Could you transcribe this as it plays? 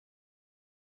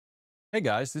Hey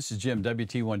guys, this is Jim,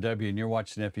 WT1W, and you're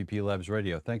watching FEPLabs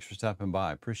Radio. Thanks for stopping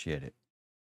by. Appreciate it.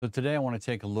 So today I want to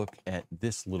take a look at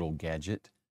this little gadget.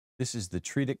 This is the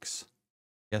Treedix.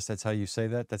 Yes, that's how you say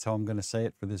that. That's how I'm going to say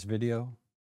it for this video.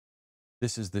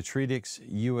 This is the Treedix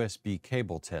USB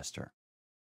cable tester.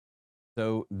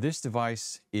 So this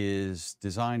device is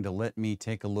designed to let me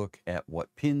take a look at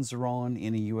what pins are on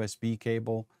in a USB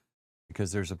cable,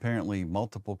 because there's apparently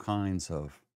multiple kinds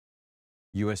of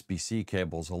USB-C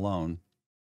cables alone.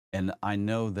 And I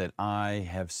know that I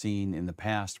have seen in the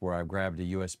past where I've grabbed a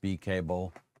USB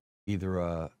cable,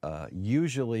 either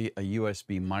usually a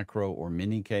USB micro or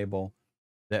mini cable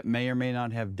that may or may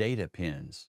not have data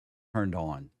pins turned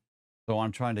on. So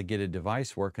I'm trying to get a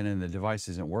device working and the device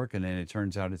isn't working, and it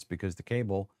turns out it's because the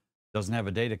cable doesn't have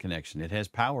a data connection. It has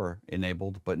power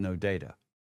enabled, but no data.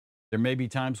 There may be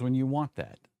times when you want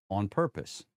that on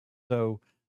purpose. So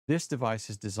this device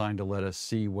is designed to let us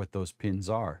see what those pins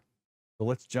are. So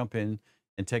let's jump in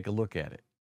and take a look at it.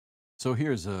 So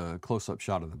here's a close-up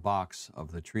shot of the box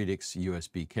of the Treedix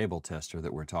USB cable tester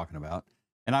that we're talking about.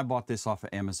 And I bought this off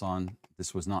of Amazon.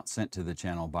 This was not sent to the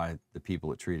channel by the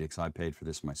people at Treedix. I paid for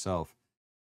this myself.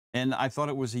 And I thought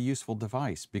it was a useful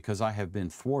device because I have been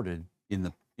thwarted in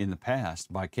the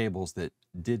past by cables that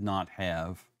did not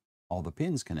have all the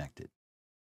pins connected.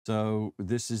 So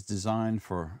this is designed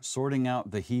for sorting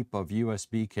out the heap of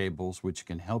USB cables, which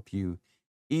can help you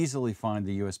easily find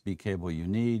the USB cable you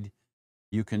need.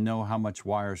 You can know how much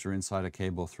wires are inside a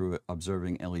cable through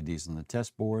observing LEDs on the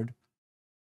test board.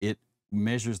 It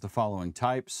measures the following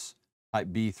types: Type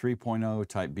B 3.0,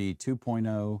 Type B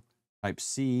 2.0, Type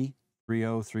C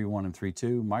 3.0, 3.1, and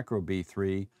 3.2, Micro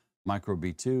B3, Micro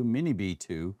B2, Mini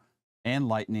B2, and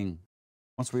Lightning.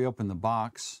 Once we open the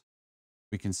box,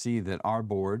 we can see that our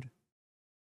board,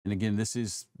 and again,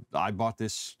 I bought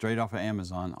this straight off of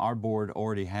Amazon. Our board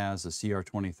already has a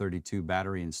CR2032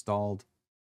 battery installed.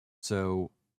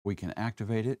 So we can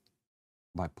activate it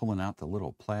by pulling out the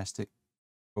little plastic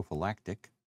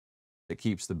prophylactic that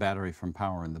keeps the battery from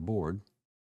powering the board.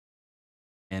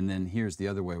 And then here's the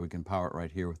other way we can power it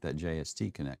right here with that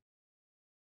JST connect.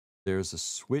 There's a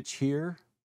switch here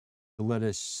to let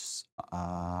us,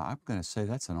 I'm going to say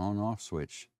that's an on-off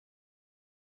switch.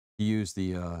 Use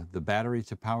the battery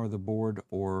to power the board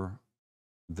or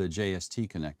the JST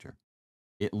connector.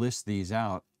 It lists these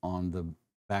out on the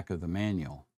back of the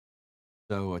manual.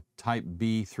 So a Type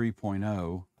B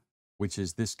 3.0, which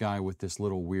is this guy with this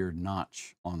little weird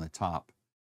notch on the top.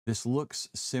 This looks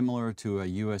similar to a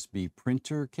USB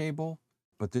printer cable,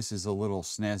 but this is a little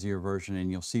snazzier version,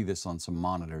 and you'll see this on some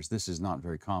monitors. This is not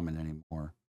very common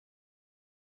anymore.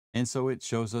 And so it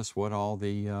shows us what all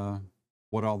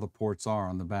the ports are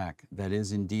on the back. That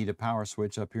is indeed a power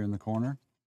switch up here in the corner,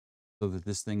 so that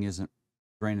this thing isn't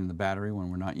draining the battery when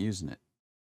we're not using it.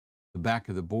 The back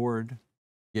of the board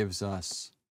gives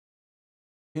us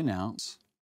pinouts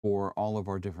for all of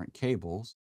our different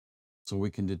cables, so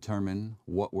we can determine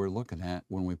what we're looking at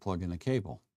when we plug in a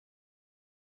cable.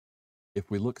 If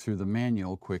we look through the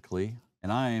manual quickly,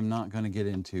 and I am not going to get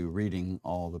into reading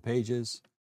all the pages.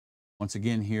 Once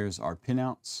again, here's our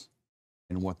pinouts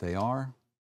and what they are.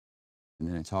 And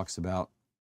then it talks about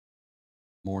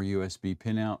more USB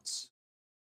pinouts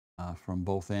from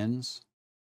both ends.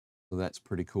 So that's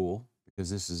pretty cool, because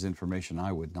this is information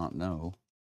I would not know.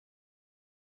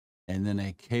 And then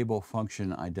a cable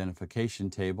function identification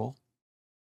table.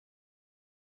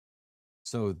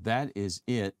 So that is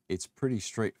it. It's pretty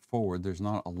straightforward. There's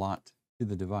not a lot to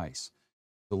the device.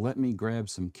 So let me grab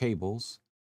some cables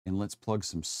and let's plug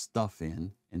some stuff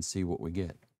in and see what we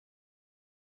get.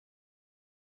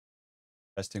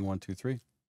 Testing 1, 2, 3.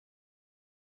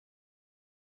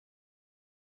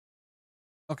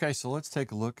 Okay, so let's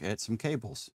take a look at some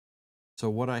cables. So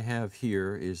what I have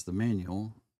here is the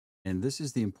manual, and this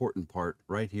is the important part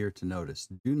right here to notice.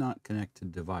 Do not connect to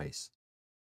device.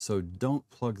 So don't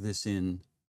plug this in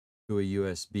to a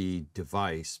USB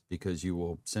device, because you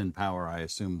will send power, I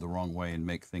assume, the wrong way and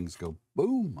make things go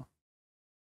boom.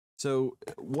 So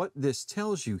what this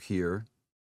tells you here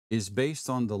is based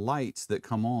on the lights that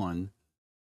come on.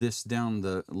 This down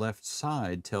the left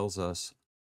side tells us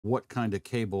what kind of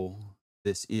cable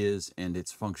this is and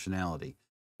its functionality.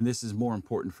 And this is more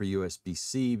important for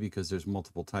USB-C because there's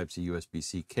multiple types of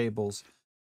USB-C cables,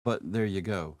 but there you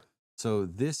go. So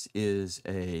this is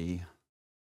a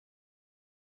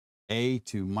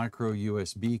to micro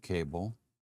USB cable.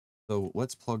 So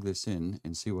let's plug this in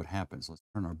and see what happens. Let's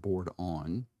turn our board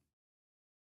on.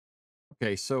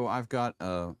 Okay, so I've got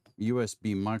a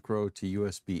USB micro to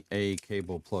USB-A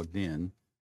cable plugged in,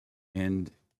 and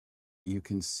you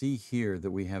can see here that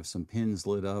we have some pins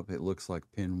lit up. It looks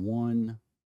like pin 1,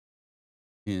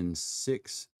 pin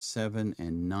 6, 7,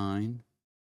 and 9,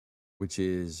 which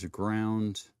is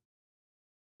ground,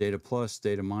 data plus,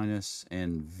 data minus,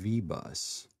 and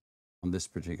VBus on this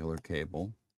particular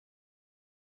cable.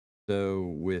 So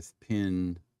with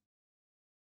pin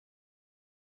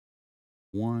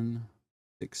 1,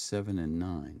 6, 7, and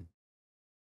 9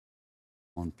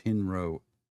 on pin row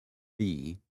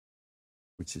B,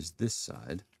 which is this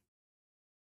side,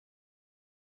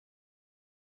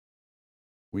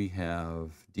 we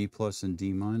have D plus and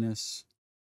D minus.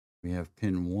 We have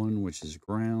pin 1, which is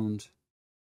ground.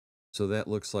 So that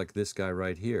looks like this guy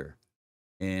right here.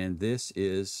 And this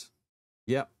is,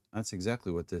 yep, that's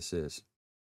exactly what this is.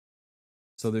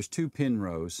 So there's two pin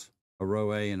rows, a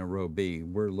row A and a row B.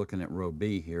 We're looking at row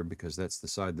B here because that's the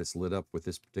side that's lit up with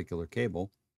this particular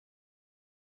cable.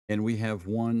 And we have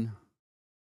 1,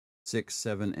 6,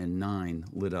 7, and 9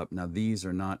 lit up. Now these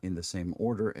are not in the same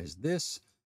order as this,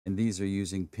 and these are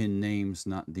using pin names,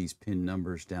 not these pin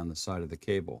numbers down the side of the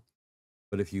cable.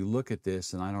 But if you look at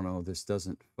this, and I don't know, this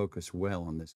doesn't focus well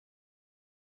on this,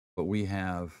 but we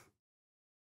have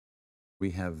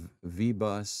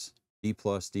VBus, D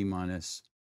plus, D minus,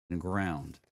 and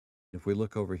ground. If we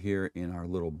look over here in our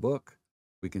little book,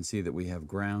 we can see that we have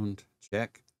ground,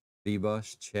 check,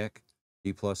 VBus, check,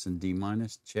 D plus and D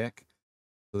minus, check.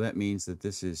 So that means that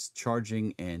this is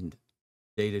charging and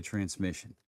data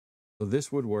transmission. So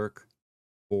this would work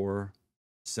for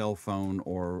cell phone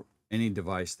or any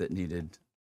device that needed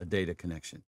a data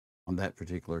connection on that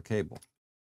particular cable.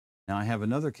 Now I have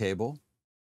another cable.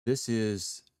 This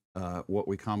is what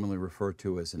we commonly refer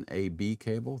to as an AB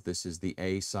cable. This is the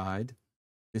A side.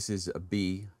 This is a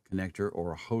B connector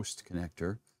or a host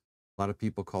connector. A lot of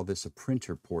people call this a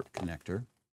printer port connector.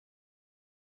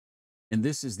 And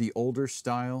this is the older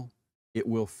style. It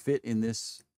will fit in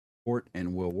this port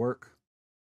and will work,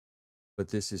 but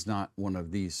this is not one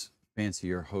of these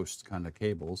fancier host kind of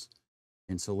cables.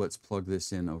 And so let's plug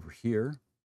this in over here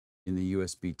in the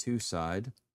USB 2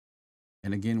 side.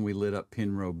 And again, we lit up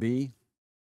pin row B,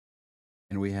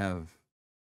 and we have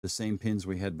the same pins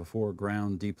we had before,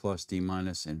 ground, D plus, D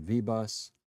minus, and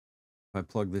VBus. If I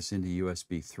plug this into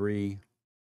USB 3,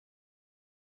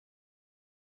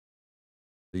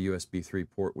 the USB 3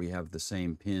 port, we have the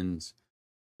same pins.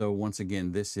 So once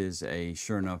again, this is a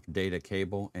sure enough data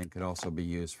cable and could also be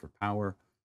used for power.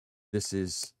 This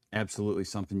is absolutely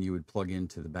something you would plug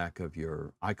into the back of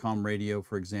your ICOM radio,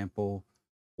 for example,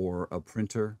 or a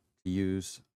printer to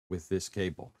use with this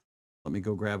cable. Let me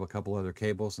go grab a couple other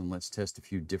cables and let's test a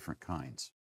few different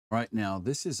kinds. All right, now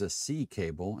this is a C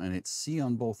cable and it's C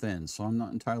on both ends, so I'm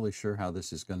not entirely sure how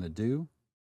this is going to do.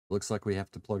 Looks like we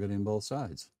have to plug it in both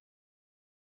sides.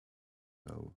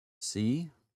 So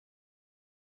C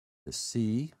to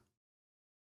C.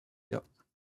 Yep.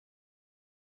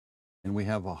 And we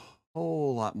have a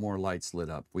whole lot more lights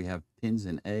lit up. We have pins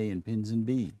in A and pins in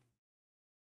B.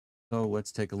 So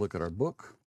let's take a look at our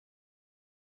book.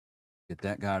 Get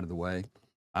that guy out of the way.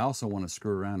 I also want to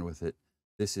screw around with it.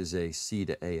 This is a C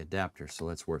to A adapter, so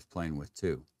that's worth playing with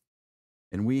too.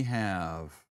 And we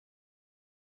have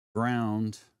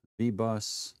ground,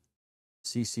 VBus,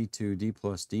 CC2, D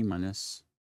plus, D minus,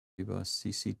 VBus,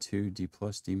 CC2, D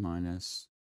plus, D minus,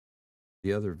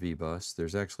 the other VBus.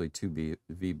 There's actually two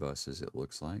VBuses, it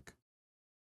looks like.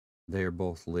 They are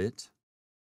both lit.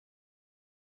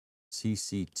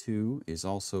 CC2 is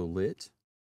also lit.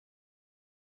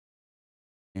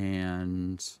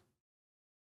 And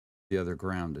the other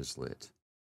ground is lit.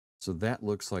 So that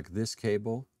looks like this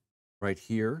cable right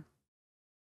here.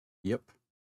 Yep.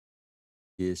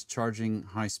 Is charging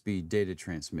high-speed data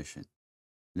transmission.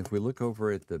 And if we look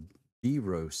over at the B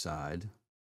row side,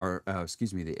 or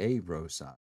excuse me, the A row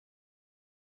side,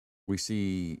 we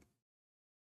see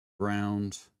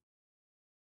ground,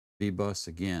 VBus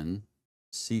again,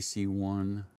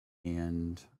 CC1,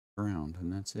 and ground,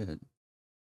 and that's it.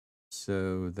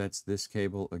 So that's this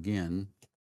cable again.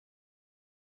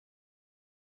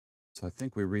 So I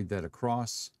think we read that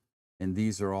across, and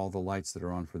these are all the lights that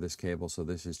are on for this cable. So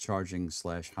this is charging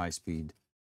 / high-speed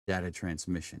data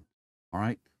transmission. All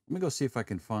right, let me go see if I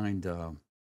can find,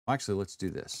 actually, let's do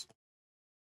this.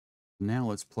 Now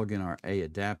let's plug in our A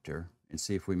adapter and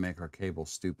see if we make our cable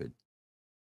stupid.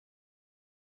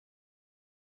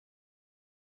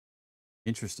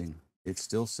 Interesting. It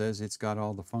still says it's got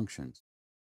all the functions.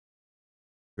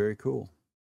 Very cool.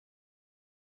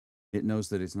 It knows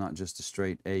that it's not just a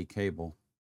straight A cable,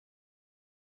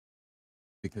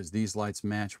 because these lights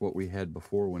match what we had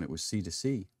before when it was C to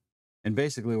C. And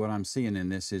basically what I'm seeing in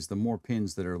this is the more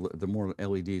pins that are, the more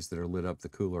LEDs that are lit up, the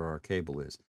cooler our cable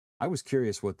is. I was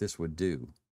curious what this would do.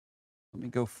 Let me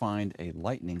go find a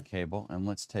lightning cable and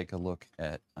let's take a look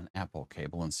at an Apple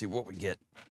cable and see what we get.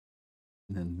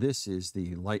 And then this is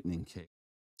the lightning cable.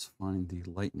 Let's find the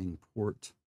lightning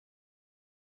port.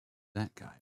 That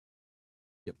guy.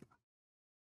 Yep.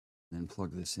 Then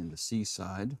plug this into C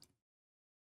side.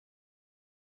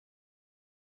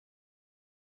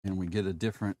 And we get a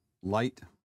different light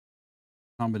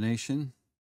combination.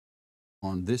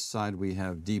 On this side, we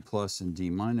have D plus and D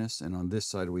minus, and on this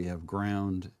side, we have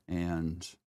ground and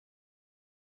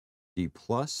D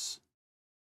plus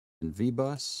and V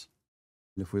bus.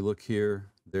 And if we look here,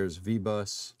 there's V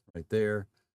bus right there.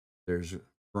 There's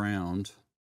ground.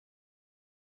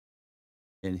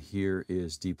 And here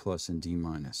is D plus and D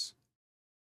minus.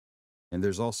 And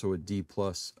there's also a D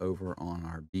plus over on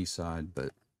our B side, but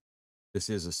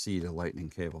this is a C to lightning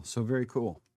cable. So very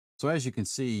cool. So as you can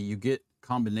see, you get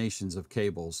combinations of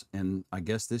cables, and I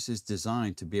guess this is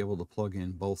designed to be able to plug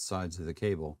in both sides of the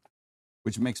cable,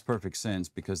 which makes perfect sense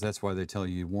because that's why they tell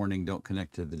you, warning, don't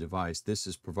connect to the device. This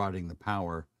is providing the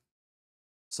power.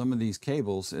 Some of these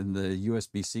cables, and the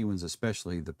USB-C ones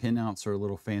especially, the pinouts are a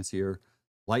little fancier.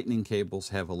 Lightning cables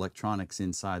have electronics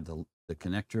inside the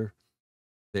connector.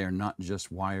 They are not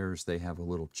just wires. They have a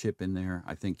little chip in there.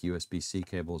 I think USB-C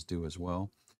cables do as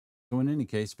well. So in any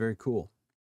case, very cool.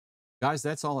 Guys,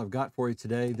 that's all I've got for you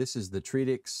today. This is the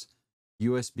Treedix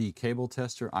USB cable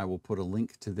tester. I will put a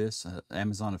link to this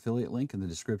Amazon affiliate link in the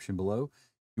description below.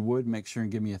 If you would, make sure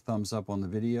and give me a thumbs up on the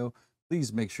video.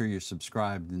 Please make sure you're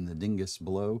subscribed in the dingus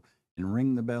below and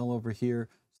ring the bell over here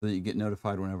so that you get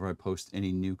notified whenever I post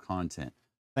any new content.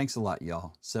 Thanks a lot,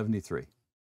 y'all. 73.